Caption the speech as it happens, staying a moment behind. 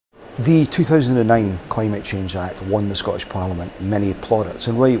The 2009 Climate Change Act won the Scottish Parliament many plaudits,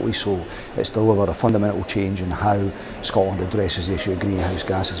 and rightly so. It's delivered a fundamental change in how Scotland addresses the issue of greenhouse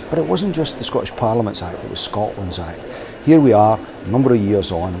gases. But it wasn't just the Scottish Parliament's Act, it was Scotland's Act. Here we are, a number of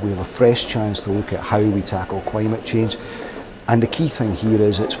years on, we have a fresh chance to look at how we tackle climate change. And the key thing here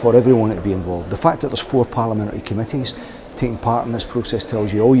is it's for everyone to be involved. The fact that there's 4 parliamentary committees taking part in this process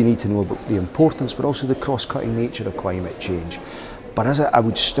tells you all you need to know about the importance, but also the cross-cutting nature of climate change. But as I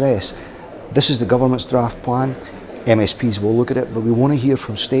would stress, this is the government's draft plan. MSPs will look at it, but we want to hear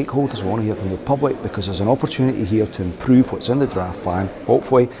from stakeholders, we want to hear from the public, because there's an opportunity here to improve what's in the draft plan,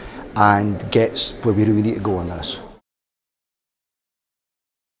 hopefully, and get where we really need to go on this.